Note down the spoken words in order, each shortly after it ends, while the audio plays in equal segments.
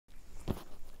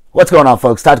What's going on,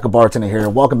 folks? Tactical Bartender here.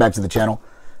 Welcome back to the channel.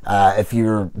 If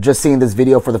you're just seeing this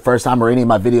video for the first time or any of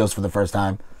my videos for the first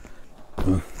time,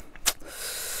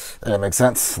 that makes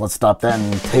sense. Let's stop that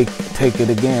and take it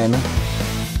again.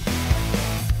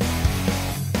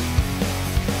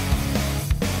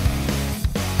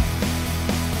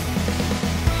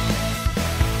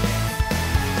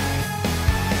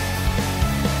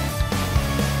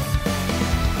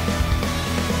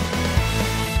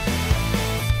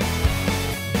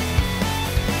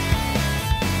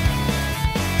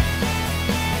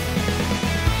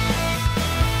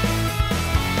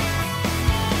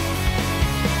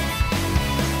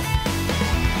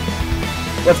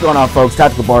 What's going on, folks?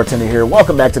 Tactical Bartender here.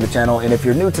 Welcome back to the channel. And if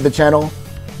you're new to the channel,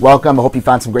 welcome. I hope you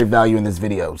found some great value in this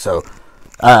video. So,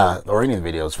 or any of the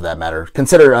videos for that matter.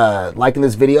 Consider liking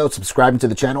this video, subscribing to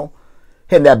the channel,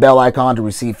 hitting that bell icon to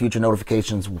receive future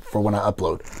notifications for when I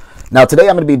upload. Now, today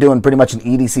I'm going to be doing pretty much an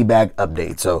EDC bag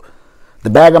update. So, the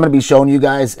bag I'm going to be showing you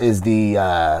guys is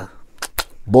the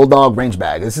Bulldog range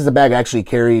bag. This is a bag I actually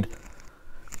carried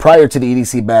prior to the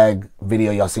EDC bag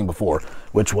video y'all seen before,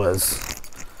 which was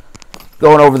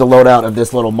going over the loadout of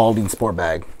this little Malding sport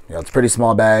bag. You know, it's a pretty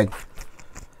small bag.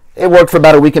 It worked for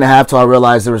about a week and a half till I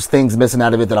realized there was things missing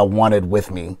out of it that I wanted with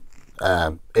me.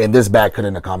 And this bag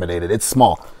couldn't accommodate it. It's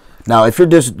small. Now, if you're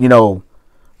just, you know,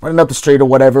 running up the street or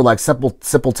whatever, like simple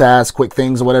tasks, quick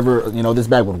things or whatever, you know, this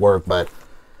bag would work. But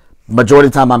majority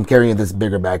of the time I'm carrying this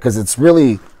bigger bag because it's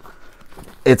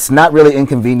not really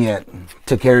inconvenient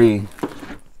to carry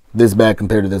this bag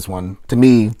compared to this one. To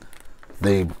me,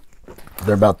 they're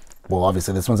about, well,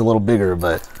 obviously this one's a little bigger,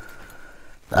 but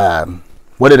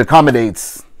what it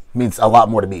accommodates means a lot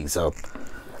more to me. So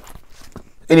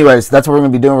anyways, that's what we're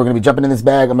going to be doing. We're going to be jumping in this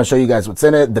bag. I'm going to show you guys what's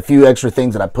in it, the few extra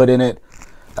things that I put in it.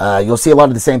 You'll see a lot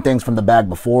of the same things from the bag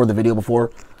before, the video before.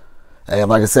 And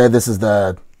like I said, this is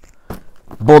the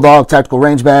Bulldog tactical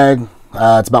range bag.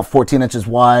 It's about 14 inches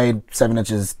wide, 7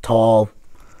 inches tall,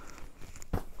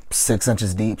 6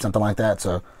 inches deep, something like that.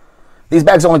 So these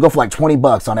bags only go for like 20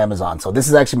 bucks on Amazon. So this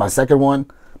is actually my second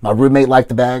one. My roommate liked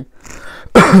the bag.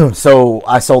 So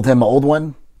I sold him an old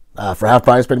one for half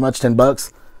price, pretty much 10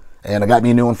 bucks. And I got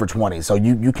me a new one for 20. So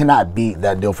you cannot beat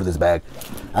that deal for this bag.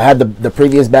 I had the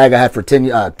previous bag I had for 10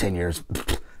 years.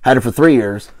 Had it for 3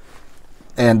 years.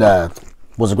 And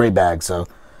was a great bag. So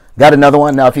got another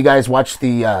one. Now, if you guys watch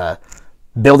the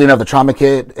building of the trauma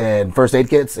kit and first aid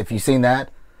kits, if you've seen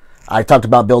that, I talked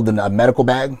about building a medical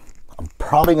bag. I'm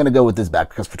probably going to go with this bag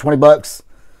because for 20 bucks,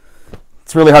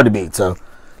 it's really hard to beat. So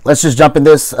let's just jump in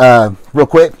this real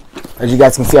quick. As you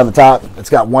guys can see on the top, it's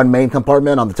got one main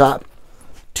compartment on the top,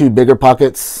 two bigger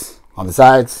pockets on the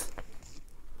sides,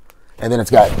 and then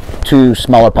it's got two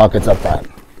smaller pockets up front.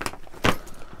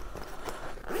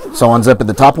 So unzip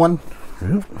the top one,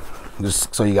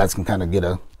 just so you guys can kind of get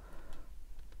a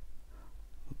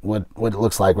what it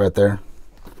looks like right there.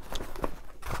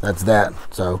 That's that.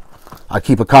 So I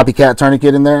keep a copycat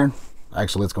tourniquet in there.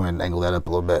 Actually, let's go ahead and angle that up a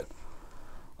little bit.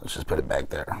 Let's just put it back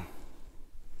there.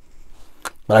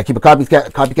 But I keep a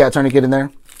copycat tourniquet in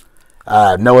there.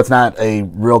 No, it's not a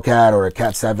real cat or a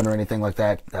cat 7 or anything like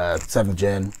that. 7th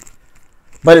gen.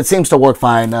 But it seems to work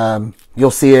fine.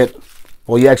 You'll see it.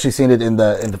 Well, you actually seen it in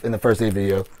the first aid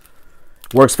video.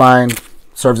 Works fine.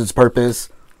 Serves its purpose.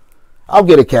 I'll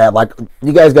get a cat. Like,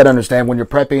 you guys got to understand, when you're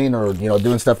prepping or, you know,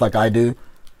 doing stuff like I do,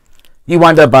 you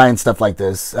wind up buying stuff like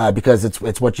this because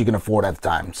it's what you can afford at the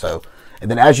time. So,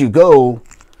 and then as you go,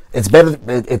 it's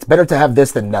better to have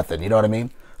this than nothing. You know what I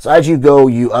mean? So as you go,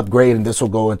 you upgrade, and this will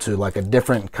go into like a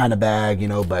different kind of bag. You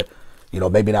know, but you know,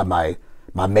 maybe not my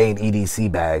main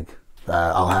EDC bag.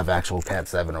 I'll have actual Cat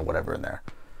 7 or whatever in there.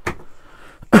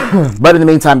 But in the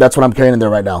meantime, that's what I'm carrying in there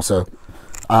right now. So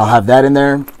I'll have that in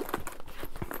there.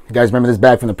 You guys remember this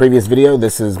bag from the previous video?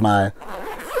 This is my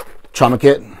trauma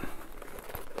kit.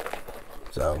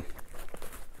 So,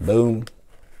 boom,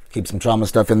 keep some trauma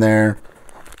stuff in there.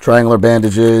 Triangular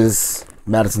bandages,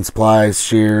 Madison supplies,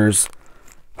 shears,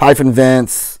 hyphen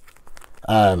vents,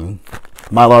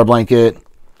 Mylar blanket,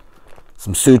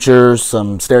 some sutures,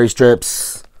 some steri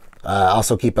strips.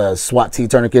 Also keep a SWAT T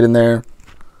tourniquet in there.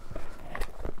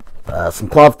 Some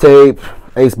cloth tape,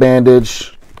 ace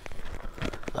bandage,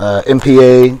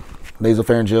 MPA,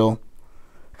 nasopharyngeal,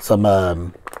 some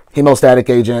hemostatic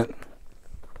agent.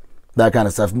 That kind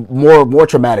of stuff. More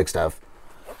traumatic stuff.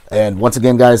 And once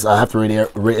again, guys, I have to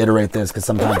reiterate this because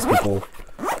sometimes people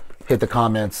hit the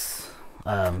comments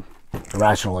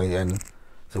irrationally and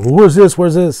say, well, where's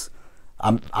this?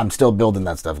 I'm still building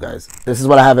that stuff, guys. This is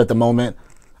what I have at the moment.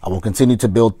 I will continue to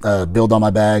build on my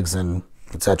bags and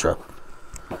etc.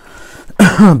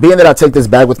 Being that I take this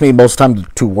bag with me most of the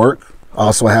time to work, I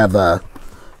also have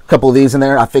couple of these in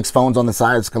there. I fix phones on the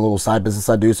side. It's a little side business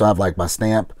I do. So I have like my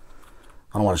stamp.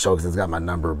 I don't want to show it because it's got my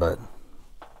number, but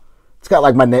it's got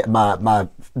like my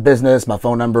business, my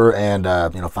phone number, and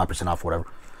you know, 5% off, whatever.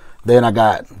 Then I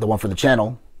got the one for the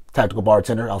channel, Tactical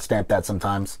Bartender. I'll stamp that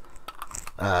sometimes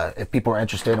if people are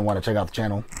interested and want to check out the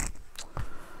channel.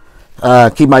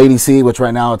 Keep my EDC, which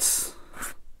right now it's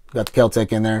got the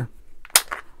Kel-Tec in there.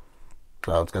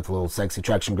 So it's got the little sexy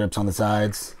traction grips on the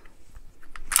sides.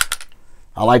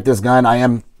 I like this gun. I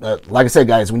am, like I said,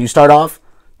 guys, when you start off,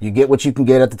 you get what you can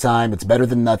get at the time. It's better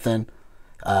than nothing.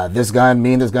 This gun,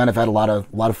 me and this gun have had a lot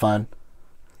of fun.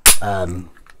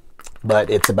 But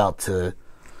it's about to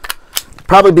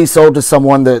probably be sold to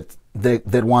someone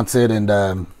that wants it, and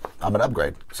I'm an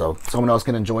upgrade. So someone else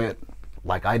can enjoy it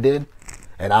like I did.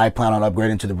 And I plan on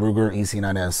upgrading to the Ruger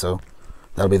EC9S, so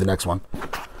that'll be the next one.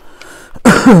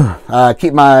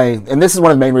 And this is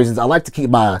one of the main reasons I like to keep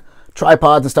my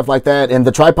tripods and stuff like that. And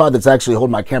the tripod that's actually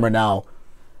holding my camera now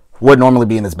would normally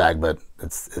be in this bag, but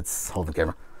it's holding the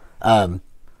camera.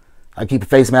 I keep a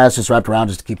face mask just wrapped around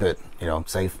just to keep it, you know,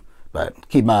 safe. But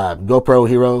keep my GoPro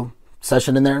Hero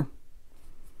Session in there.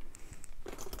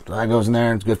 So that goes in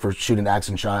there. It's good for shooting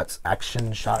action shots,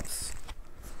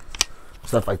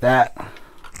 stuff like that.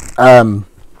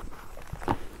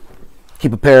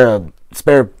 Keep a pair of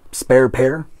spare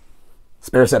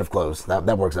set of clothes.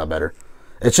 That works out better.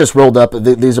 It's just rolled up.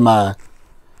 These are my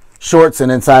shorts,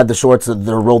 and inside the shorts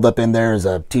they're rolled up in there is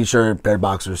a t-shirt, pair of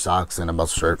boxers, socks, and a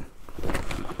muscle shirt.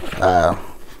 I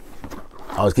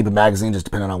always keep a magazine just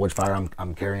depending on which fire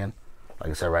I'm carrying. Like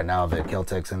I said, right now the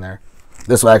Kel-Tec's in there.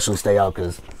 This will actually stay out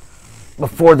because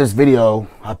before this video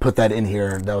I put that in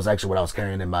here. That was actually what I was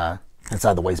carrying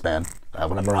inside the waistband.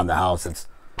 When I'm around the house,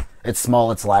 it's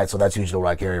small, it's light, so that's usually what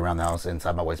I carry around the house,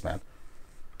 inside my waistband.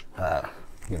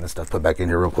 Getting this stuff put back in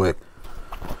here real quick.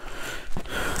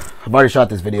 I've already shot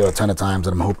this video a ton of times,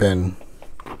 and I'm hoping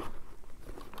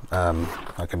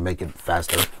I can make it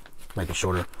faster, make it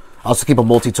shorter. I also keep a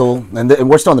multi-tool, and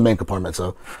we're still in the main compartment,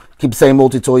 so keep the same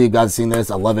multi-tool. You guys have seen this.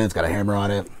 I love it. It's got a hammer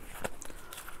on it.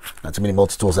 Not too many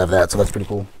multi-tools have that, so that's pretty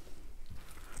cool.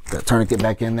 Got a tourniquet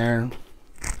back in there.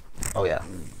 Oh, yeah.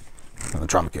 And the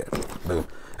trauma kit. Boom.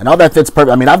 And all that fits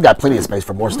perfect. I mean, I've got plenty of space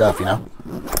for more stuff, you know.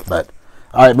 But,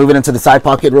 all right, moving into the side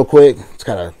pocket real quick. Just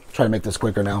kind of try to make this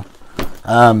quicker now.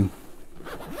 I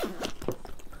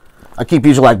keep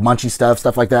usually like munchy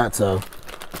stuff like that. So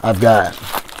I've got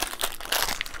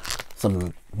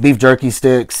some beef jerky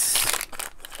sticks.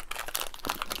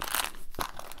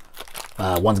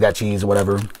 One's got cheese or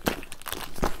whatever.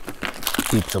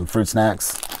 Keep some fruit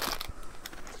snacks.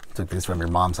 Took these from your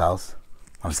mom's house.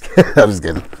 I'm just kidding. I'm just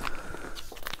kidding.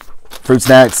 Fruit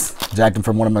snacks, jacked them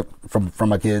from from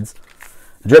my kids.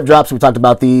 Drip drops, we talked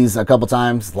about these a couple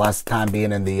times. Last time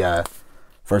being in the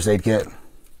first aid kit.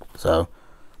 So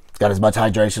it's got as much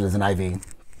hydration as an IV.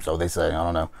 So they say, I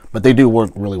don't know. But they do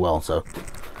work really well. So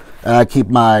keep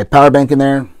my power bank in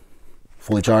there.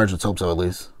 Fully charged, let's hope so at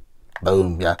least.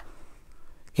 Boom, yeah.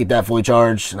 Keep that fully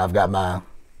charged, and I've got my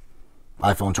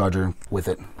iPhone charger with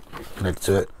it, connected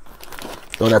to it.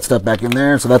 Throw that stuff back in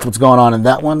there. So that's what's going on in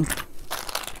that one.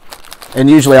 And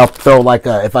usually I'll throw like,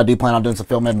 if I do plan on doing some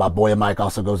filming, my Boya mic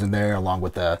also goes in there along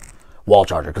with the wall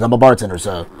charger. Because I'm a bartender,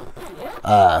 so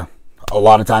a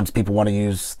lot of times people want to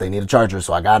use, they need a charger,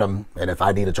 so I got them. And if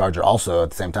I need a charger also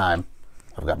at the same time,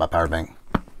 I've got my power bank.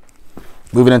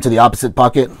 Moving into the opposite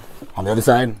pocket on the other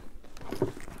side.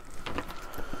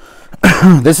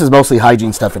 This is mostly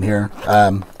hygiene stuff in here.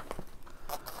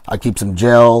 I keep some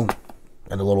gel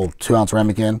and a little 2-ounce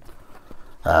ramekin.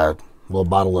 A little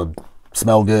bottle of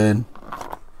Smell Good.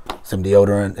 Some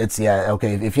deodorant. It's, yeah,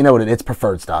 okay, if you know what it's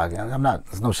preferred stock. I'm not,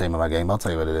 there's no shame in my game. I'll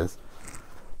tell you what it is.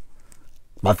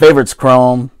 My favorite's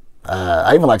Chrome.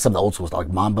 I even like some of the old school stuff, like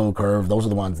Mambo Curve. Those are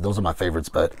the ones, those are my favorites,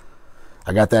 but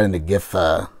I got that in the gift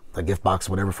box,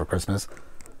 whatever, for Christmas.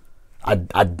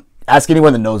 I'd ask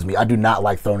anyone that knows me, I do not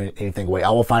like throwing anything away. I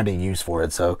will find a use for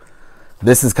it, so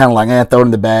this is kind of like, throw it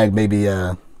in the bag, maybe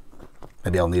I'll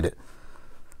need it.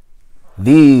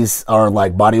 These are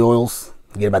like body oils.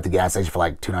 You get them at the gas station for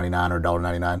like $2.99 or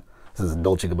 $1.99. This is a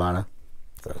Dolce & Gabbana.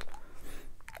 So, it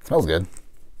smells good.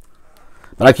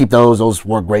 But I keep those. Those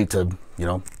work great to, you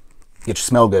know, get your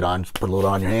smell good on. Just put a little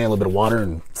on your hand, a little bit of water,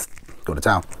 and go to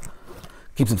town.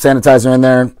 Keep some sanitizer in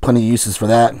there. Plenty of uses for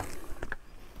that.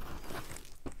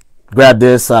 Grab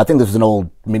this. I think this was an old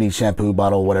mini shampoo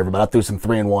bottle or whatever, but I threw some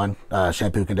 3-in-1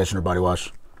 shampoo, conditioner, body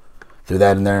wash. Threw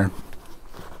that in there.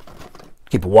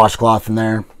 Keep a washcloth in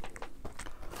there.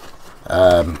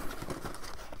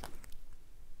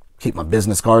 Keep my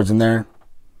business cards in there.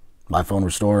 My phone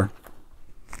restore.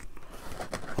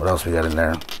 What else we got in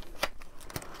there?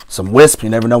 Some Wisp. You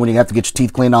never know when you have to get your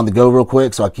teeth cleaned on the go real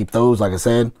quick, so I keep those. Like I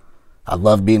said, I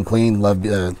love being clean, love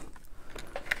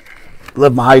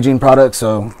my hygiene products.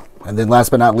 So, and then last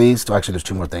but not least, actually there's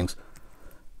 2 more things.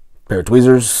 Pair of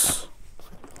tweezers.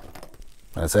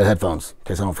 Like I said, headphones, in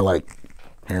case I don't feel like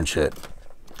hearing shit.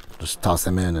 Just toss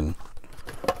them in and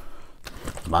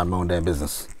mind my own damn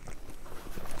business.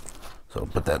 So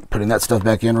putting that stuff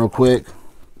back in real quick,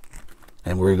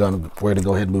 and we're gonna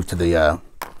go ahead and move to the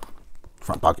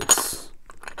front pockets.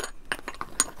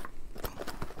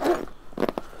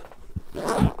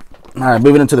 All right,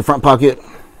 moving into the front pocket.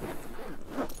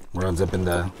 We're unzipping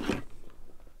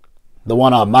the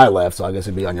one on my left, so I guess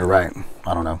it'd be on your right.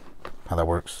 I don't know how that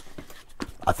works.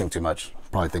 I think too much.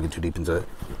 Probably thinking too deep into it.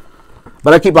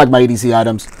 But I keep like my EDC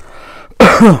items,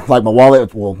 like my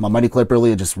wallet, well, my money clip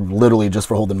really, literally just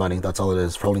for holding money. That's all it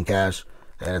is, for holding cash.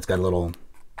 And it's got a little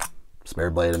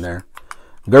spare blade in there.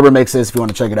 Gerber makes this if you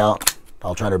want to check it out.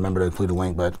 I'll try to remember to include a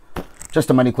link, but just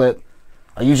a money clip.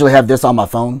 I usually have this on my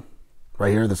phone,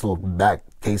 right here, this little back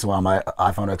case on my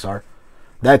iPhone XR.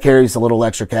 That carries a little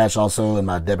extra cash also in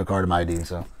my debit card and my ID,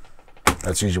 so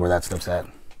that's usually where that stuff's at.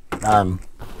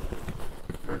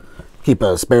 Keep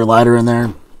a spare lighter in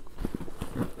there,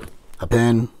 a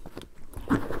pen,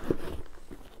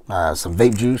 some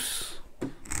vape juice,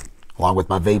 along with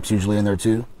my vapes usually in there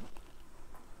too.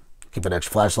 Keep an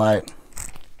extra flashlight,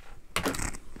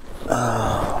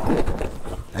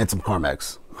 and some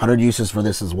Carmex. 100 uses for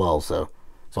this as well, so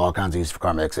it's all kinds of uses for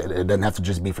Carmex. It doesn't have to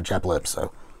just be for chap lips,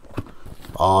 so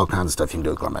all kinds of stuff you can do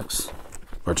with Carmex.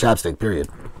 Or chapstick, period.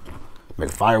 Make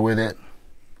a fire with it,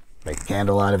 make a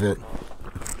candle out of it.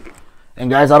 And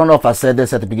guys, I don't know if I said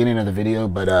this at the beginning of the video,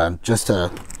 but just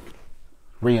to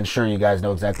reassure you guys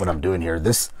know exactly what I'm doing here.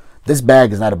 This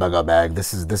bag is not a bug out bag.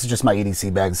 This is just my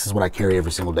EDC bag. This is what I carry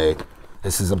every single day.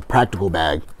 This is a practical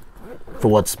bag for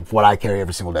what I carry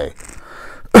every single day.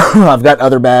 I've got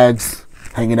other bags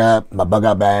hanging up, my bug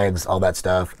out bags, all that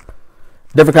stuff.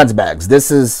 Different kinds of bags. This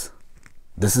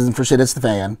isn't for shit, it's the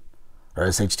fan, or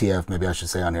SHTF, maybe I should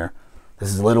say on here. This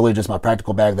is literally just my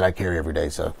practical bag that I carry every day.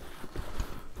 So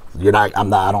I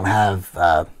don't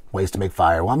have ways to make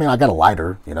fire. Well, I mean, I got a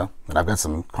lighter, you know, and I've got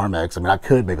some Carmex. I mean, I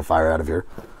could make a fire out of here,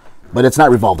 but it's not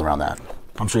revolved around that.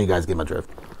 I'm sure you guys get my drift.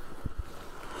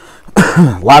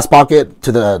 Last pocket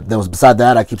that was beside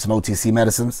that, I keep some OTC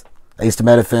medicines.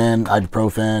 Acetaminophen,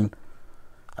 ibuprofen,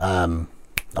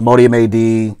 Imodium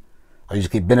AD. I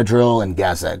usually keep Benadryl and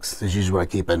Gas X. Is usually what I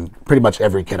keep in pretty much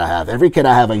every kit I have. Every kit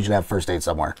I have, I usually have first aid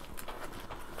somewhere.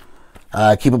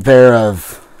 Keep a pair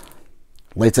of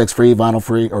latex-free,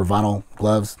 vinyl-free, or vinyl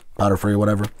gloves, powder-free,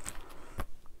 whatever.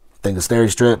 Think of steri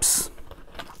strips.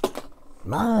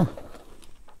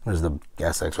 There's the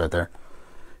Gas X right there.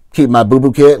 Keep my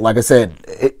boo-boo kit. Like I said,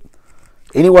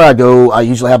 anywhere I go, I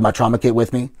usually have my trauma kit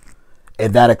with me.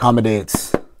 And that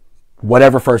accommodates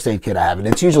whatever first aid kit I have. And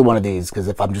it's usually one of these, because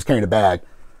if I'm just carrying a bag,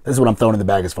 this is what I'm throwing in the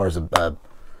bag as far as a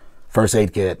first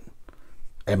aid kit.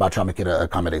 And my trauma kit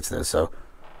accommodates this. So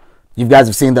you guys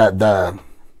have seen the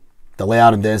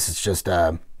layout in this. It's just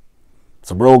some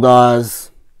roll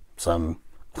gauze, some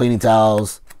cleaning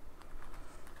towels,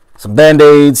 some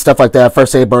band-aids, stuff like that.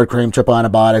 First aid, bird cream, triple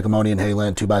antibiotic, ammonia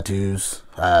inhalant,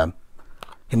 2x2s,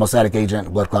 hemostatic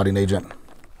agent, blood clotting agent.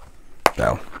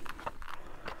 So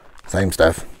same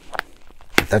stuff.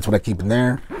 That's what I keep in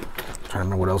there. I'm trying to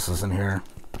remember what else is in here.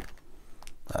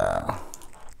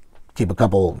 Keep a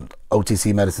couple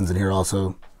OTC medicines in here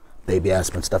also. Baby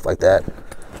aspirin, stuff like that.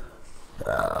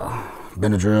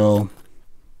 Benadryl.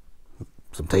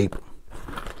 Some tape.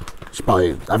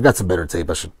 I've got some better tape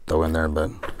I should throw in there, but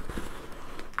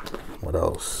what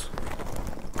else?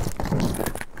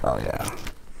 Oh yeah.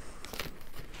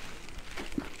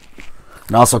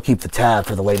 And also keep the tab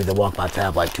for the lady that walked my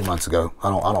tab like 2 months ago. I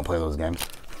don't play those games.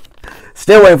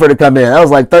 Still waiting for her to come in. That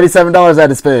was like $37 I had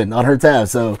to spend on her tab.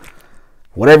 So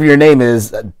whatever your name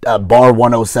is, bar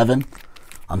 107.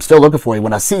 I'm still looking for you.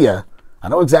 When I see you, I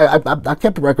know exactly. I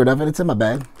kept a record of it. It's in my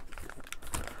bag.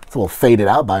 It's a little faded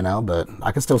out by now, but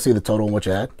I can still see the total and what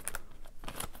you had.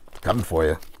 Coming for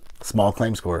you. Small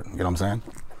claims court. You know what I'm saying?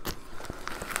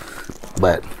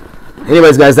 But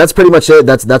anyways, guys, that's pretty much it.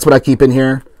 That's what I keep in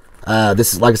here.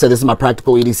 This is, like I said, this is my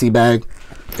practical EDC bag.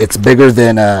 It's bigger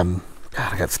than God,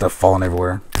 I got stuff falling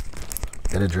everywhere.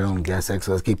 Benadryl and Gas X.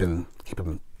 So let's keep them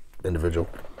individual.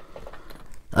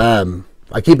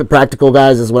 I keep it practical,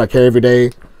 guys. This is what I carry every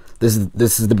day. This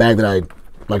is the bag that I,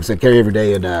 like I said, carry every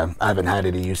day, and I haven't had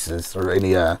any uses or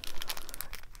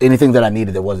anything that I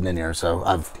needed that wasn't in here. So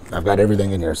I've got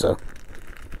everything in here. So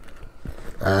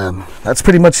that's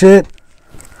pretty much it.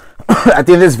 At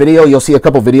the end of this video, you'll see a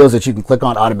couple videos that you can click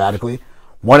on automatically.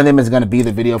 One of them is going to be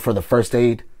the video for the first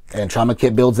aid and trauma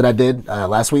kit builds that I did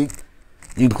last week.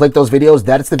 You can click those videos.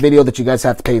 That's the video that you guys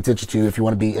have to pay attention to if you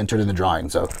want to be entered in the drawing.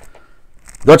 So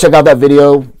go check out that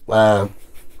video.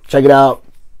 Check it out.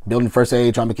 Building first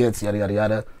aid, trauma kits, yada, yada,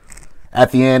 yada.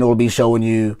 At the end, it will be showing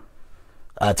you,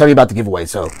 tell you about the giveaway.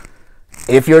 So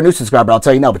if you're a new subscriber, I'll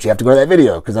tell you now, but you have to go to that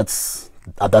video because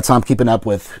that's how I'm keeping up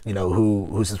with, you know,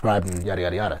 who subscribed and yada,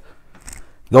 yada, yada.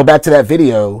 Go back to that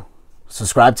video,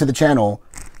 subscribe to the channel,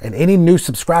 and any new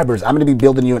subscribers, I'm going to be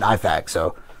building you an IFAK.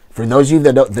 So for those of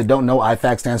you that don't know,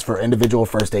 IFAK stands for Individual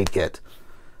First Aid Kit.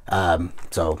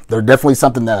 So they're definitely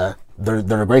something that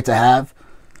they're great to have.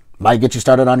 Might get you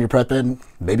started on your prepping.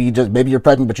 Maybe you're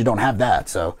prepping, but you don't have that.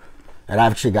 So, and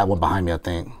I've actually got one behind me, I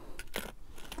think.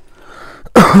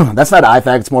 That's not an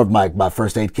IFAK. It's more of my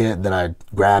first aid kit that I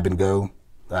grab and go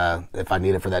if I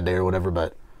need it for that day or whatever.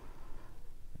 But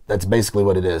that's basically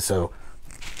what it is. So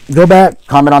go back,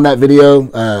 comment on that video.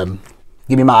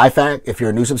 Give me my IFAK if you're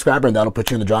a new subscriber, and that'll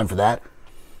put you in the drawing for that.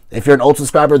 If you're an old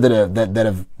subscriber that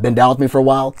have been down with me for a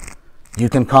while, you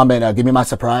can comment, give me my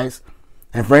surprise.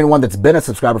 And for anyone that's been a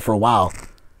subscriber for a while,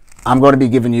 I'm going to be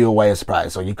giving you away a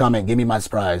surprise. So you comment, give me my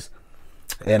surprise.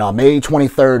 And on May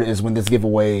 23rd is when this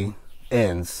giveaway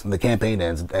ends, the campaign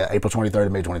ends, April 23rd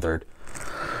and May 23rd.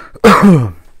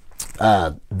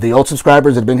 The old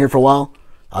subscribers that have been here for a while,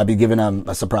 I'll be giving them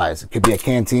a surprise. It could be a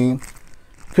canteen,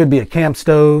 could be a camp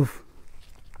stove,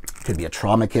 could be a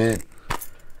trauma kit,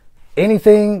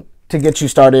 anything to get you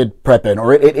started prepping,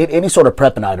 or any sort of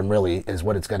prepping item really is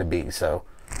what it's going to be. So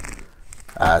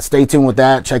stay tuned with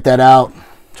that. Check that out.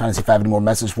 Trying to see if I have any more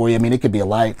message for you. I mean, it could be a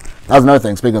light. That was another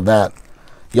thing. Speaking of that,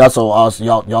 you also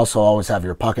always have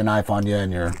your pocket knife on you,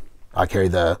 and I carry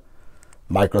the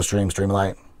micro stream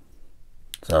light.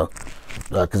 So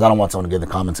because I don't want someone to get in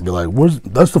the comments and be like,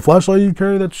 that's the flashlight you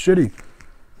carry? That's shitty.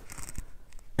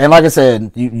 And like I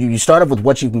said, you start off with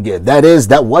what you can get. That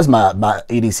was my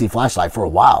EDC flashlight for a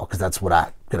while because that's what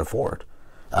I could afford.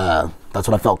 That's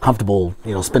what I felt comfortable,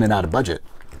 you know, spending out of budget.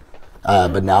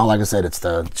 But now, like I said, it's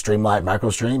the Streamlight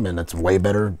Micro Stream, and it's way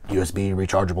better, USB,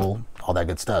 rechargeable, all that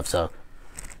good stuff. So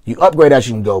you upgrade as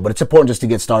you can go, but it's important just to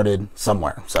get started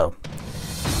somewhere. So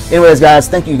anyways, guys,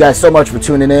 thank you guys so much for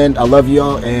tuning in. I love you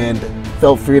all, and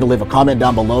feel free to leave a comment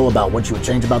down below about what you would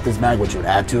change about this bag, what you would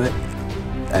add to it.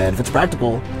 And if it's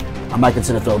practical, I might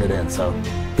consider throwing it in. So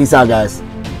peace out, guys.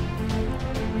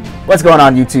 What's going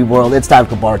on, YouTube world? It's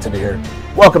Tactical Bartender here.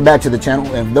 Welcome back to the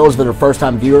channel, and those that are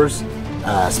first-time viewers,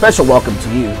 special welcome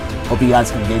to you. Hope you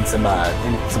guys can gain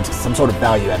some sort of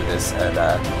value out of this,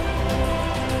 and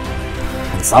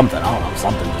something, I don't know,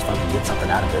 something, just fucking get something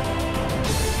out of it.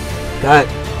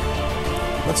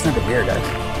 Let's drink a beer,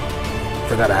 guys.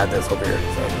 Forgot I had this over here.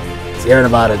 So Sierra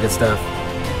Nevada, good stuff.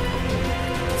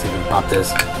 Let's see if we can pop this.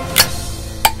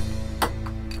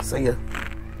 See ya.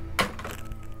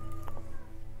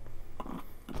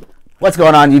 What's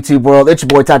going on, YouTube world? It's your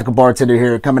boy Tactical Bartender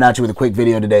here, coming at you with a quick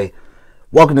video today.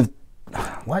 Welcome to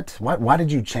what? Why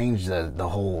did you change the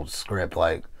whole script?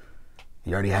 Like,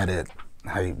 you already had it.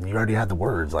 You already had the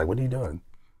words. Like, what are you doing?